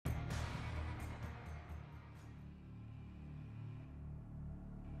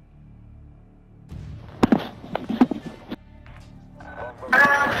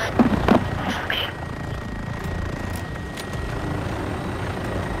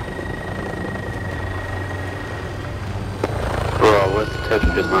with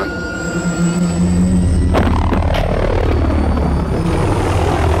Tetris, man.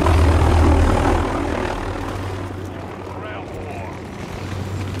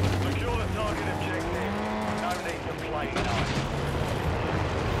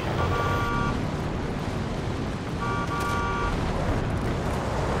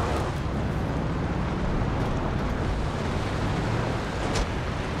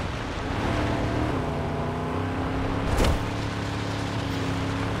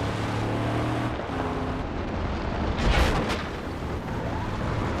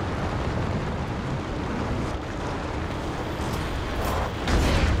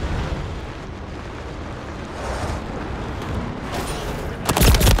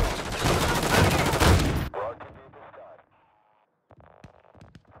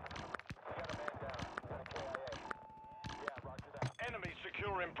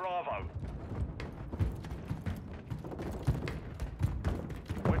 Securing Bravo.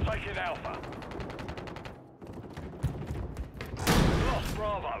 We're taking Alpha. Lost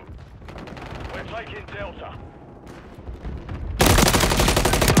Bravo. We're taking Delta.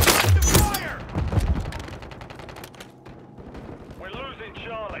 Fire! We're losing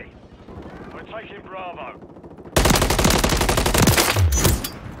Charlie. We're taking Bravo.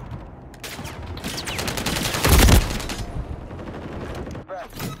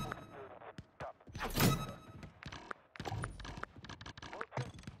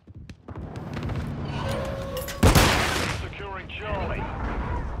 Securing Charlie.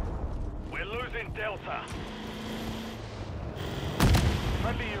 We're losing Delta.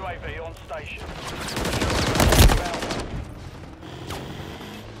 Friendly UAV on station.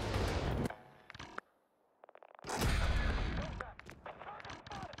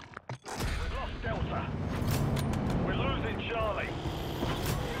 We've lost Delta. We're losing Charlie.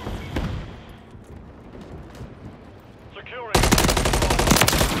 Securing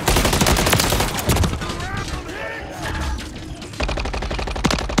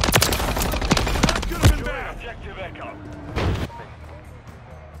objective Echo.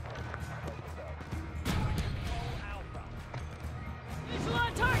 Visual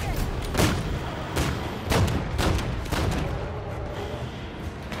on target!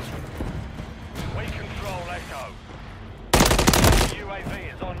 We control Echo. UAV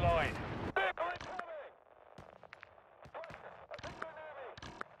is online.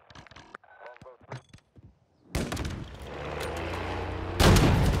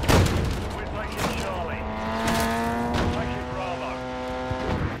 We're taking Charlie. Taking Bravo.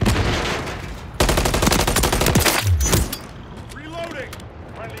 Reloading!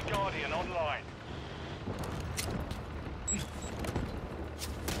 Friendly Guardian online.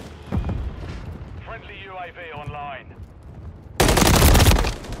 Friendly UAV online.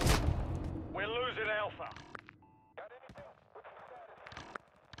 We're losing Alpha.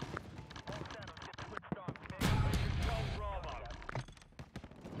 Control Bravo.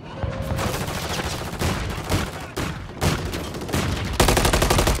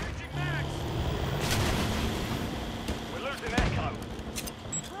 Changing max. We're losing Echo.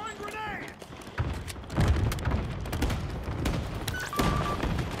 Throwing grenade.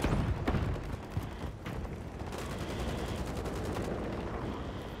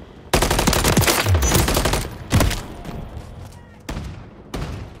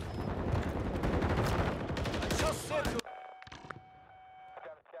 Just said to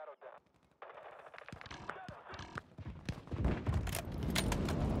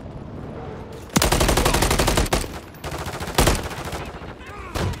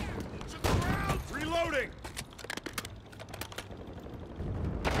reloading!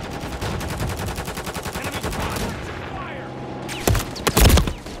 Enemy fire!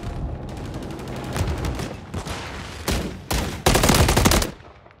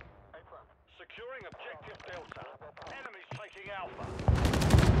 Securing objective Delta. Enemies taking Alpha.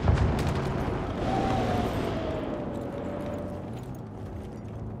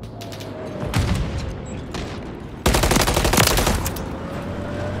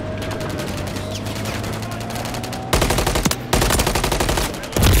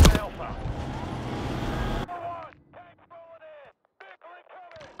 Alpha.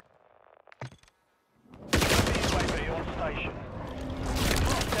 UAV on station.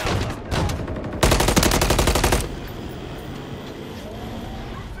 Lost Alpha.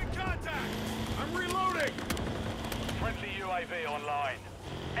 Losing contact. I'm reloading. Friendly UAV online.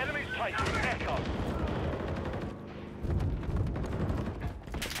 Enemies taking Echo.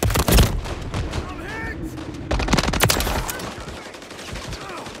 I'm hit.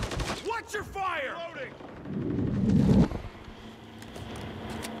 Watch your fire. Reloading.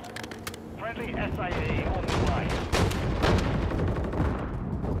 Friendly SAE on the way.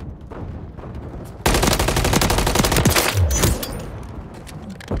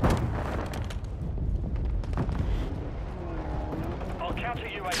 Counter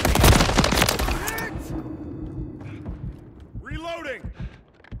UAV. Reloading!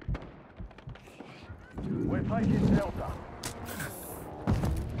 We're taking Delta.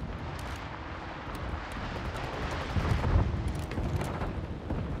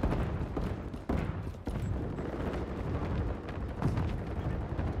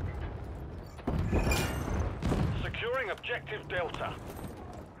 Securing objective Delta.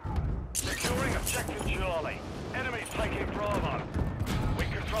 Securing objective Charlie. Enemies taking Bravo. We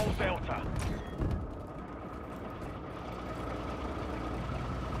control Delta.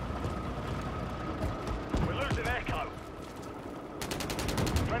 We're losing Echo.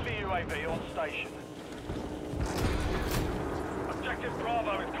 Friendly UAV on station. Objective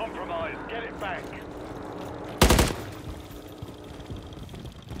Bravo is compromised. Get it back.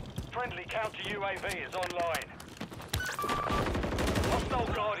 Friendly counter UAV is online.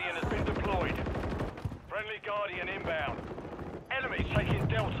 Hostile Guardian has been deployed. Friendly Guardian inbound. Enemies taking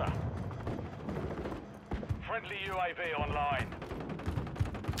Delta. Friendly UAV online.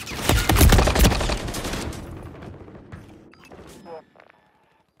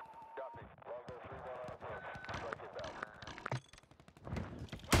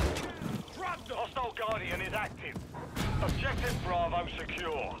 Hostile Guardian is active. Objective Bravo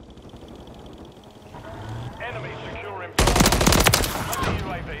secure. Enemy securing Bravo. Friendly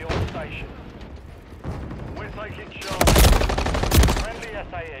UAV on station. We're taking Charlie. Friendly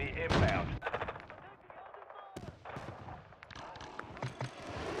SAE inbound.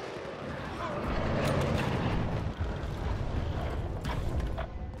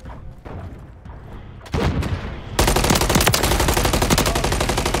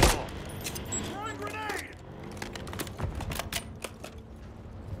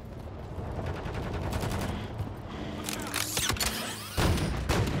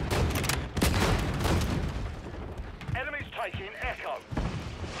 Taking Echo.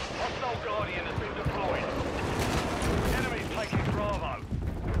 Hostile Guardian has been deployed. Enemies taking Bravo.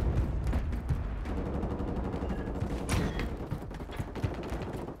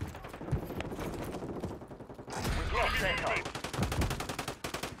 We've lost Echo.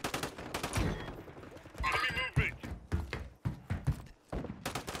 Enemy movement!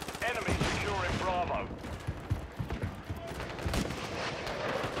 Enemy securing Bravo.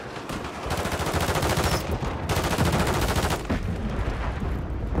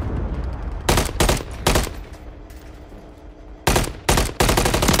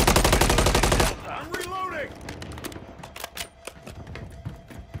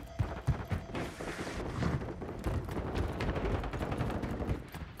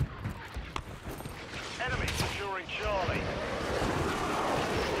 Enemy securing Charlie.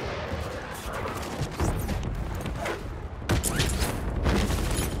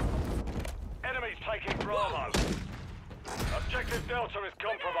 Enemies taking Bravo. Objective Delta is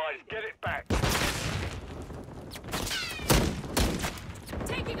compromised. Get it back.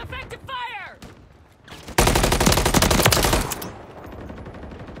 Taking effective fire!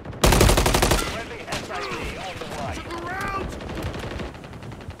 Friendly SAE on the way.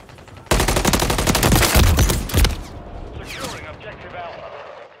 Securing objective Alpha.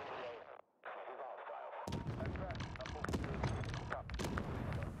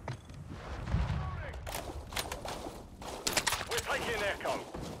 We're taking Echo.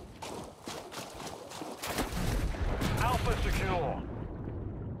 Alpha secure.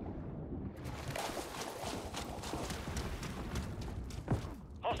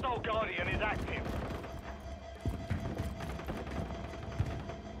 Hostile Guardian is active.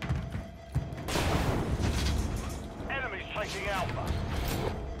 Enemies taking Alpha.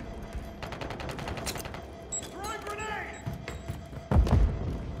 Throwing grenade!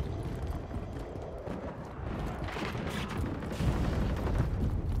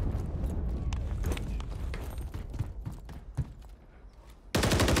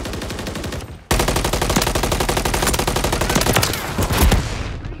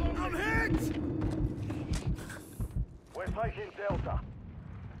 I'm hit! We're taking Delta.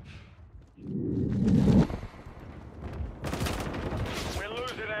 We're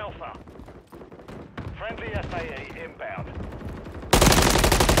losing Alpha. Friendly SAE inbound.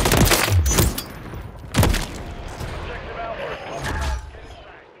 Objective Alpha is compromised.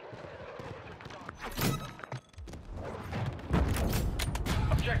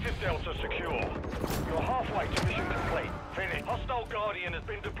 Objective Delta secure. You're halfway to mission complete. Finish. Hostile Guardian has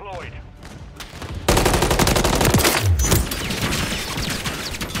been deployed.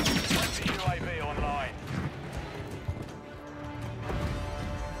 Friendly UAV online.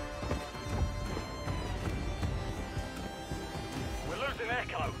 We're losing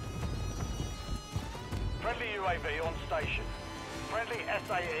Echo. Friendly UAV on station. Friendly Friendly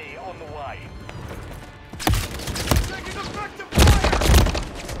SAE on the way. Taking effective fire!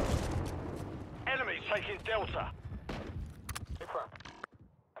 Enemies taking Delta.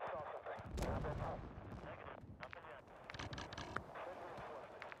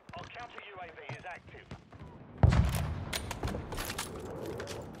 Our counter UAV is active.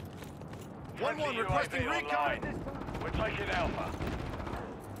 1-1 requesting UAV recon. online. We're taking Alpha.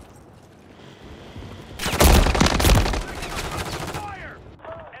 Fire!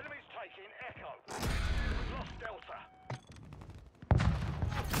 Enemies taking Echo. We've lost Delta.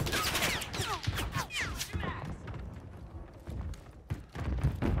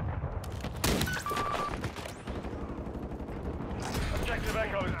 Objective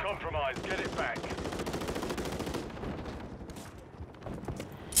Echo is compromised. Get it back.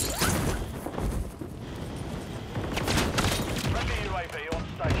 Friendly UAV on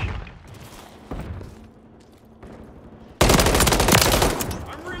station.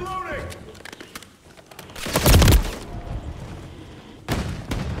 I'm reloading!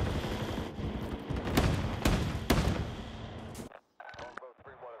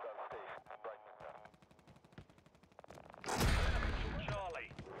 Charlie.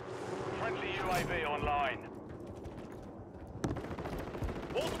 Friendly UAV online.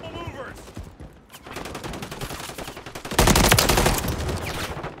 Multiple movers!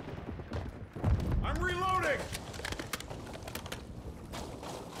 I'm reloading!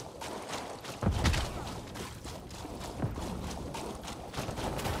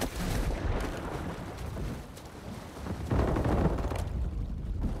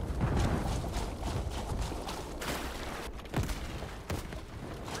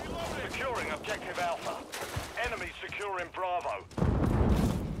 Securing objective Alpha. Enemy securing Bravo.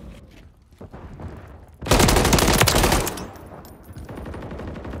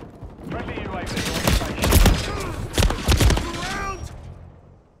 Friendly UAV on station. Around!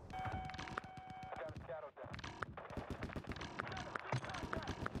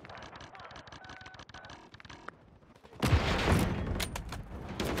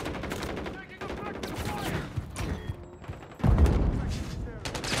 Taking effective fire!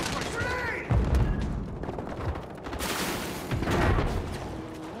 Grenade!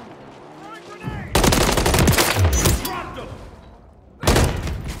 Throwing grenade! Dropped him!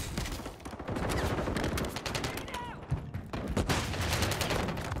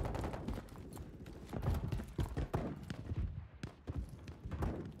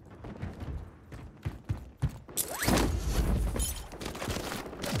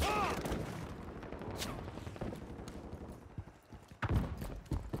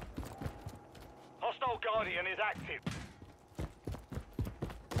 Hostile Guardian is active.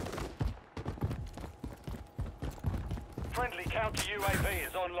 Friendly counter UAV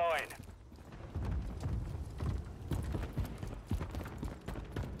is online.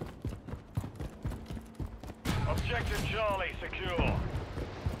 Objective Charlie secure.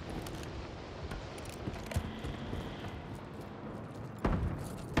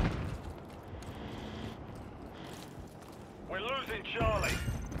 We're losing Charlie.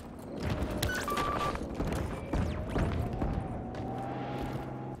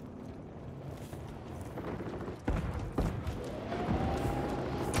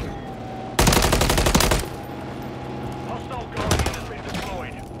 Hostile Guardian has been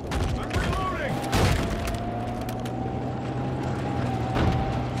deployed. I'm reloading!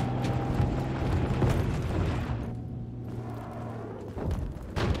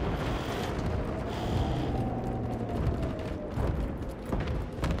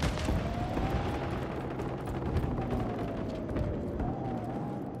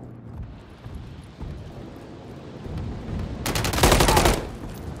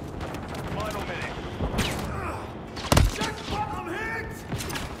 Final minute. Jackpot, I'm hit!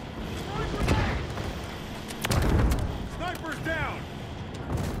 Throwing grenade! Sniper's down!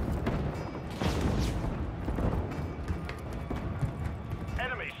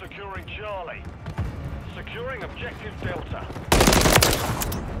 Enemy securing Charlie. Securing objective Delta.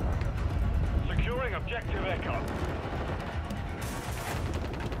 Securing objective Echo.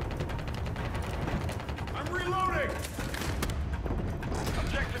 I'm reloading!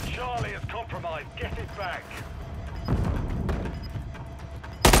 Objective Charlie is compromised. Get it back.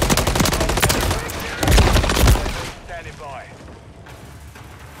 Standing by.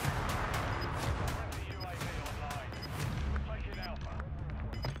 UAV online. Taking Alpha.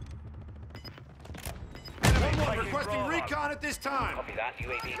 Enemy 1-1 taking requesting Bravo. recon at this time! Copy that.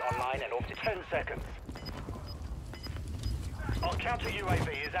 UAV online and off to 10 seconds. Our counter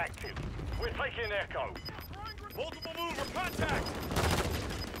UAV is active. We're taking Echo. Multiple mover, contact!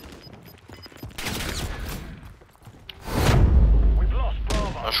 We've lost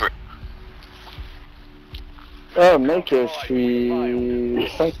Ah mec, je suis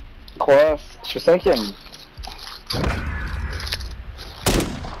 5 croix, je suis 5ème.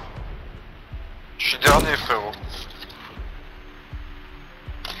 Je suis dernier, frérot.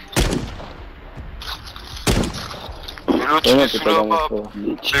 Et l'autre, il Ouais, est non, t'es sous pas la dans map. le fort.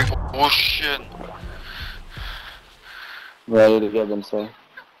 Les gros chiennes. Ouais, allez les gars, comme ça.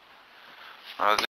 Vas-y.